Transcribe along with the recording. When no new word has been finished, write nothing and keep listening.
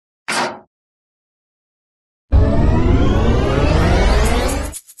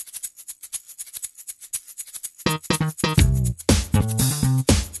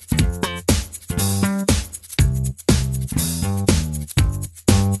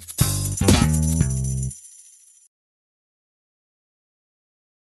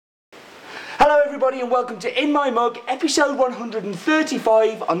everybody and welcome to In My Mug, episode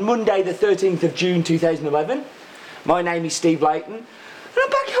 135 on Monday the 13th of June 2011. My name is Steve Layton and I'm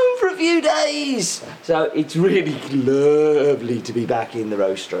back home for a few days. So it's really lovely to be back in the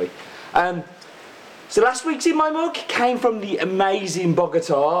roastery. So last week's In My Mug came from the amazing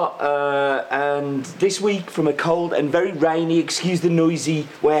Bogota and this week from a cold and very rainy, excuse the noisy,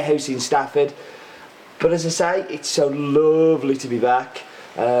 warehouse in Stafford. But as I say, it's so lovely to be back.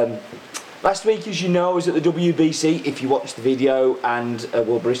 Last week, as you know, I was at the WBC, if you watched the video, and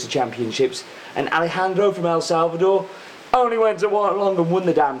World Barista Championships, and Alejandro from El Salvador only went to one along and won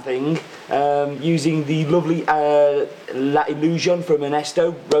the damn thing, using the lovely La Illusion from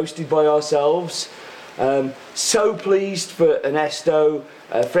Ernesto, roasted by ourselves. So pleased for Ernesto,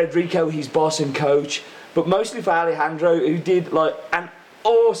 Federico, his boss and coach, but mostly for Alejandro, who did like an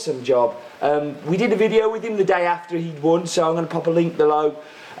awesome job. We did a video with him the day after he'd won, so I'm going to pop a link below.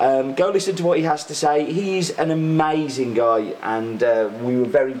 Go listen to what he has to say. He's an amazing guy and we were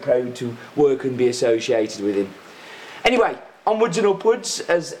very proud to work and be associated with him. Anyway, onwards and upwards,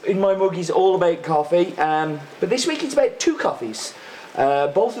 as In My Mug is all about coffee, but this week it's about two coffees,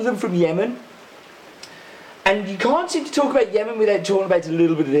 both of them from Yemen. And you can't seem to talk about Yemen without talking about a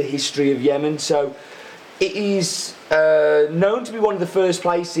little bit of the history of Yemen. So it is known to be one of the first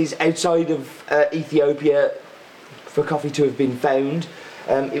places outside of Ethiopia for coffee to have been found.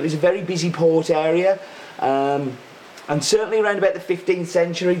 It was a very busy port area, and certainly around about the 15th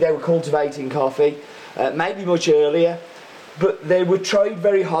century they were cultivating coffee, maybe much earlier, but they were tried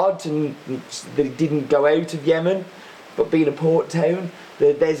very hard to, that it didn't go out of Yemen, but being a port town,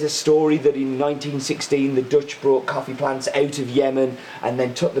 there's a story that in 1916 the Dutch brought coffee plants out of Yemen and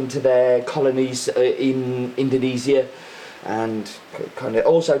then took them to their colonies in Indonesia, and kind of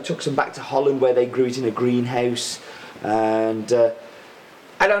also took some back to Holland where they grew it in a greenhouse. And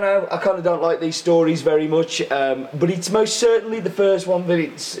I don't know, I kind of don't like these stories very much, but it's most certainly the first one that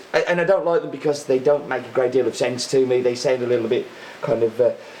it's, and I don't like them because they don't make a great deal of sense to me. They sound a little bit kind of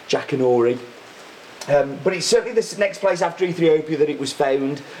Jackanory. But it's certainly the next place after Ethiopia that it was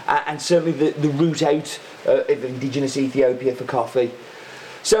found, and certainly the route out of indigenous Ethiopia for coffee.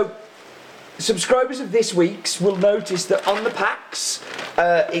 So subscribers of this week's will notice that on the packs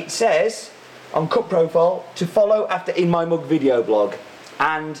it says on cup profile to follow after In My Mug video blog.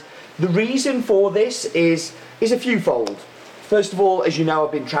 And the reason for this is a fewfold. First of all, as you know,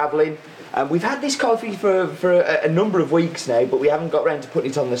 I've been travelling. We've had this coffee for a number of weeks now, but we haven't got around to putting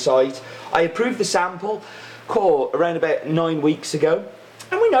it on the site. I approved the sample around about 9 weeks ago.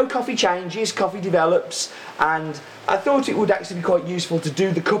 And we know coffee changes, coffee develops, and I thought it would actually be quite useful to do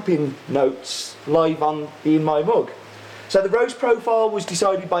the cupping notes live on the In My Mug. So the roast profile was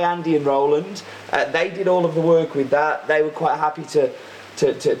decided by Andy and Roland. They did all of the work with that. They were quite happy to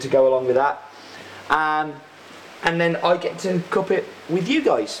go along with that, and then I get to cup it with you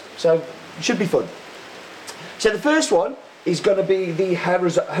guys, so it should be fun. So the first one is going to be the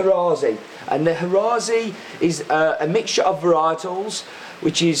Hirazi, and the Hirazi is a mixture of varietals,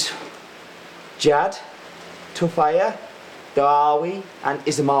 which is Jad, Tufaya, Dahawi and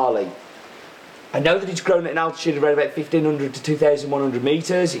Ismaili. I know that it's grown at an altitude of around about 1500 to 2100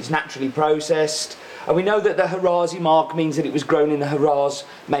 metres, it's naturally processed. And we know that the Hirazi mark means that it was grown in the Hiraz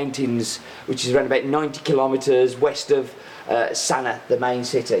Mountains, which is around about 90 kilometres west of Sana'a, the main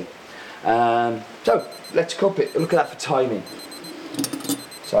city. So let's cup it. Look at that for timing.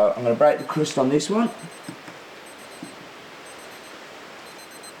 So I'm going to break the crust on this one.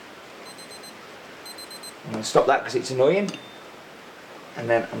 I'm going to stop that because it's annoying. And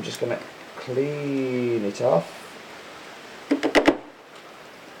then I'm just going to clean it off.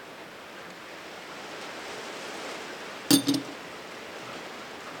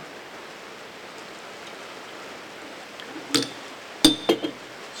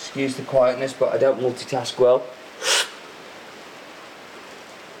 Excuse the quietness, but I don't multitask well.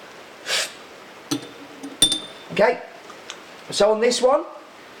 Okay, so on this one,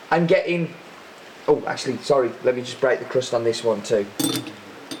 I'm getting... Oh, actually, sorry, let me just break the crust on this one too.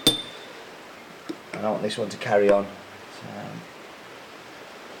 I don't want this one to carry on.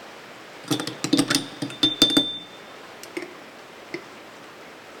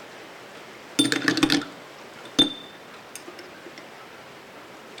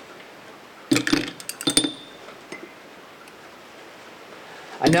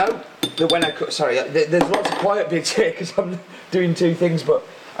 I know that when I cut, sorry, there's lots of quiet bits here because I'm doing two things, but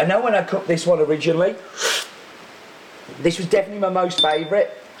I know when I cut this one originally, this was definitely my most favourite.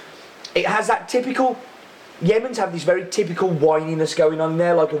 It has that typical, Yemens have this very typical wininess going on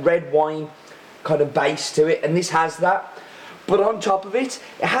there, like a red wine kind of base to it, and this has that. But on top of it,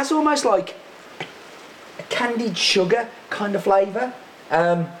 it has almost like a candied sugar kind of flavour.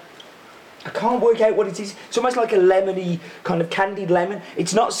 I can't work out what it is. It's almost like a lemony, kind of candied lemon.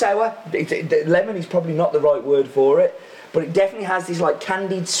 It's not sour. Lemon is probably not the right word for it, but it definitely has this like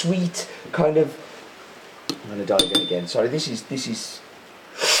candied sweet kind of... I'm going to die again. Sorry, these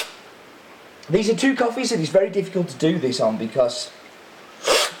are two coffees that it's very difficult to do this on because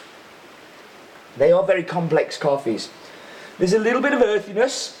they are very complex coffees. There's a little bit of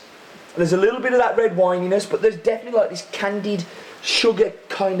earthiness, there's a little bit of that red wininess, but there's definitely like this candied sugar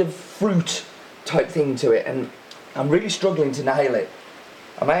kind of fruit type thing to it, and I'm really struggling to nail it.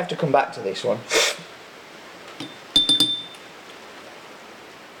 I may have to come back to this one.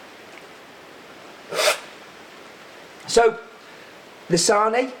 So the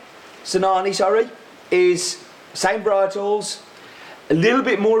Sanani, sorry, is same varietals, a little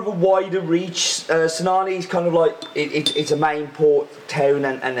bit more of a wider reach. Sanani is kind of like, it's a main port town,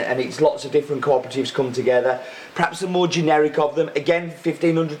 and it's lots of different cooperatives come together. Perhaps the more generic of them, again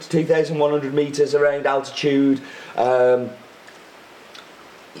 1500 to 2100 metres around altitude. And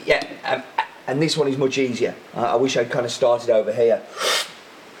this one is much easier. I wish I'd kind of started over here.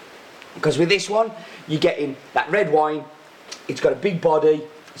 Because with this one, you're getting that red wine, it's got a big body,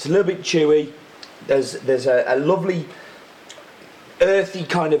 it's a little bit chewy, there's a lovely earthy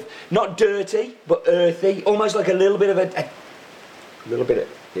kind of, not dirty, but earthy, almost like a little bit of a little bit of,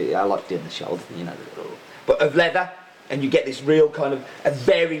 I like doing the shoulder, you know, but of leather, and you get this real kind of, a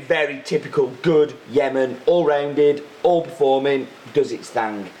very, very typical good Yemen, all-rounded, all-performing, does its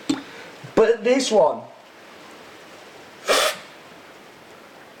thing. But this one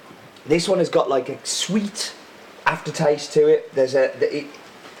has got like a sweet aftertaste to it.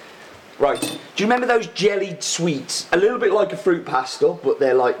 Right, do you remember those jellied sweets? A little bit like a fruit pastel, but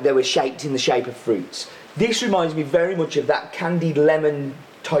they were shaped in the shape of fruits. This reminds me very much of that candied lemon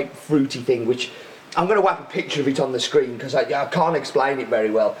type fruity thing, which I'm going to whack a picture of it on the screen because I can't explain it very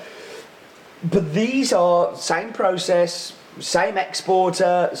well. But these are same process, same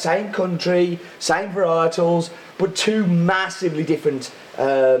exporter, same country, same varietals, but two massively different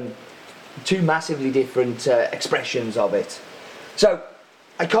expressions of it. So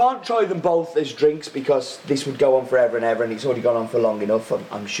I can't try them both as drinks because this would go on forever and ever, and it's already gone on for long enough.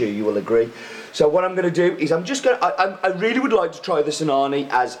 I'm sure you will agree. So what I'm going to do is I really would like to try the Sanani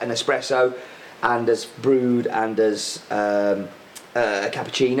as an espresso, and as brewed, and as a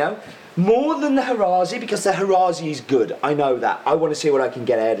cappuccino, more than the Hirazi, because the Hirazi is good. I know that. I want to see what I can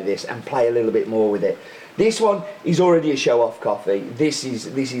get out of this and play a little bit more with it. This one is already a show-off coffee. The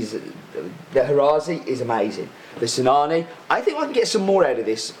Hirazi is amazing. The Sanani, I think I can get some more out of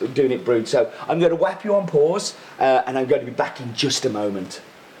this doing it brewed. So I'm going to whap you on pause, and I'm going to be back in just a moment.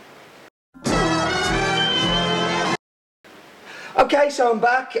 Okay, so I'm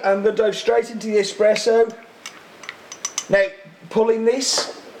back. I'm going to dive straight into the espresso. Now, pulling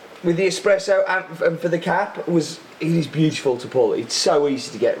this with the espresso and for the cap it is beautiful to pull. It's so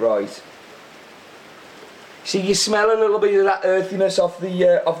easy to get right. See, you smell a little bit of that earthiness off the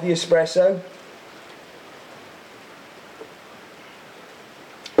espresso.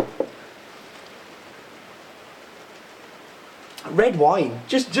 Red wine,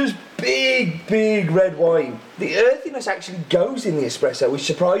 just big red wine. The earthiness actually goes in the espresso, which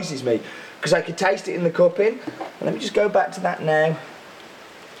surprises me because I could taste it in the cupping. And let me just go back to that now.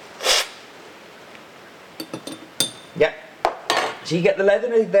 Yeah. So you get the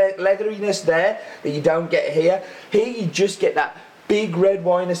leatheriness there that you don't get here. Here you just get that big red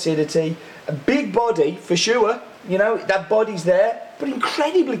wine acidity, a big body for sure. You know, that body's there, but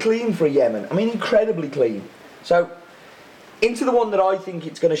incredibly clean for a Yemen. I mean, incredibly clean. So into the one that I think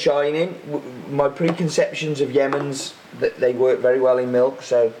it's going to shine in. My preconceptions of Yemens, that they work very well in milk,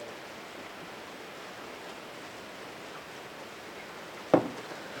 so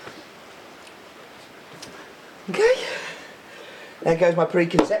okay, there goes my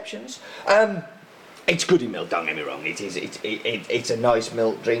preconceptions. It's good in milk, don't get me wrong, it's a nice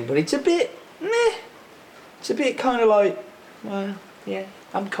milk drink, but it's a bit meh. It's a bit kind of like, well, yeah,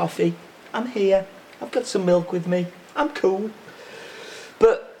 I'm coffee, I'm here, I've got some milk with me, I'm cool.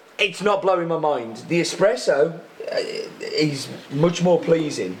 But it's not blowing my mind. The espresso is much more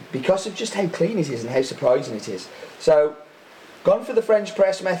pleasing because of just how clean it is and how surprising it is. So, gone for the French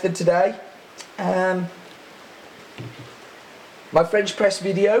press method today. My French press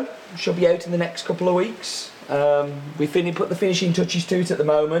video should be out in the next couple of weeks. We put the finishing touches to it at the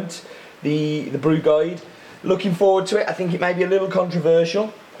moment. The brew guide. Looking forward to it. I think it may be a little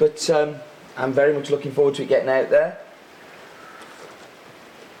controversial, but I'm very much looking forward to it getting out there.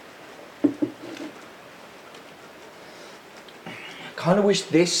 I kind of wish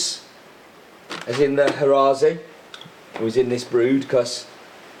this as in the Harazi, was in this brood, because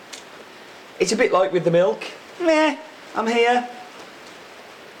it's a bit like with the milk. Meh, I'm here.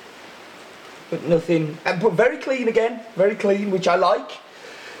 But nothing, but very clean again, very clean, which I like.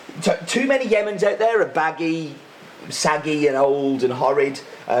 Too many Yemens out there are baggy, saggy and old and horrid.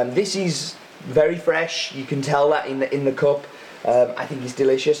 This is very fresh, you can tell that in the cup. I think it's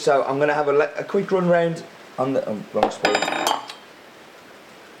delicious, so I'm going to have a quick run round on the wrong spoon.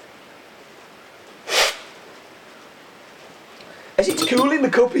 As it's cooling, the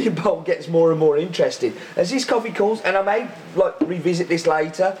coffee bowl gets more and more interesting. As this coffee cools, and I may like revisit this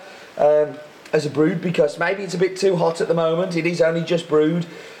later as a brood, because maybe it's a bit too hot at the moment. It is only just brewed,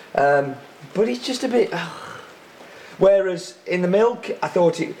 but it's just a bit. Whereas in the milk, I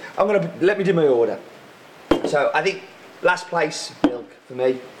thought let me do my order. So I think last place milk for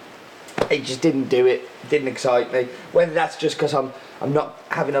me. It just didn't do it. Didn't excite me. Whether that's just because I'm not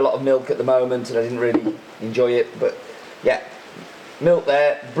having a lot of milk at the moment and I didn't really enjoy it, but yeah. Milk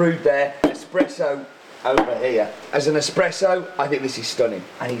there, brewed there, espresso over here. As an espresso, I think this is stunning,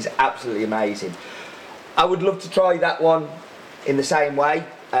 and he's absolutely amazing. I would love to try that one in the same way,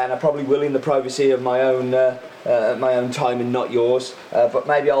 and I probably will in the privacy of my own time and not yours. But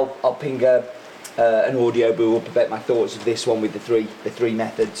maybe I'll ping an audio boo up about my thoughts of this one with the three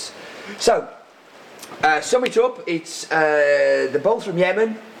methods. So, sum it up. It's they're both from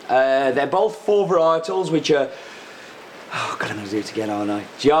Yemen. They're both 4 varietals, which are. Oh God, I'm going to do it again, aren't I?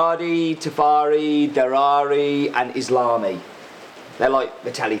 Jadi, Tafari, Darari and Islami. They're like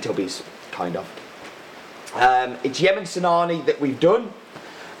the Teletubbies, kind of. It's Yemen Sinani that we've done.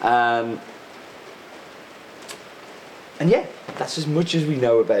 And yeah, that's as much as we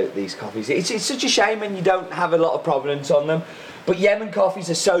know about these coffees. It's such a shame when you don't have a lot of provenance on them. But Yemen coffees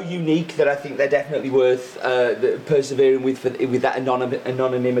are so unique that I think they're definitely worth persevering with that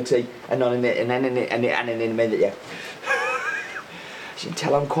anonymity. Yeah. As you can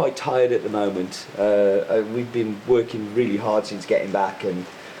tell, I'm quite tired at the moment. We've been working really hard since getting back, and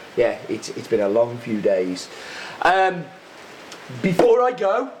yeah, it's been a long few days. Before I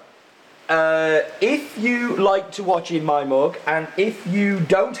go, if you like to watch In My Mug, and if you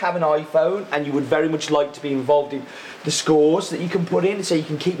don't have an iPhone and you would very much like to be involved in the scores that you can put in, so you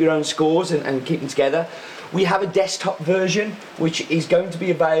can keep your own scores and keep them together, we have a desktop version which is going to be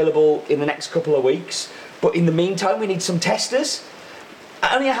available in the next couple of weeks. But in the meantime, we need some testers.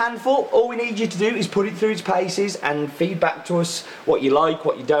 Only a handful. All we need you to do is put it through its paces and feed back to us what you like,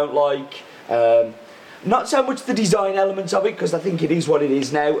 what you don't like. Not so much the design elements of it, because I think it is what it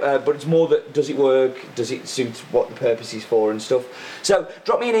is now, but it's more that does it work, does it suit what the purpose is for and stuff. So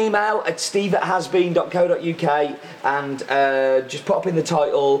drop me an email at steve@hasbeen.co.uk and just put up in the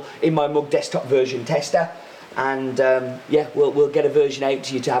title In My Mug Desktop Version Tester, and yeah, we'll get a version out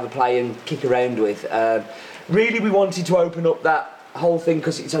to you to have a play and kick around with. Really, we wanted to open up that whole thing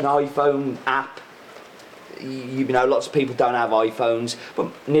because it's an iPhone app. You know, lots of people don't have iPhones,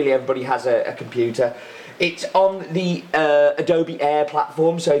 but nearly everybody has a computer. It's on the Adobe Air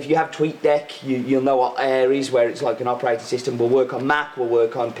platform, so if you have TweetDeck, you'll know what Air is, where it's like an operating system. We'll work on Mac, we'll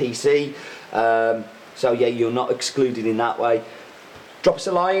work on PC, so yeah, you're not excluded in that way. Drop us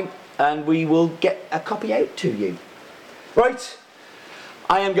a line and we will get a copy out to you. Right,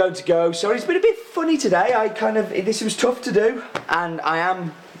 I am going to go. Sorry, it's been a bit funny today. This was tough to do, and I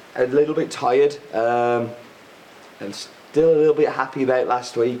am a little bit tired. And still a little bit happy about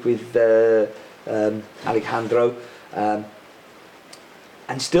last week with Alejandro, and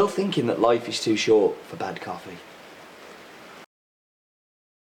still thinking that life is too short for bad coffee.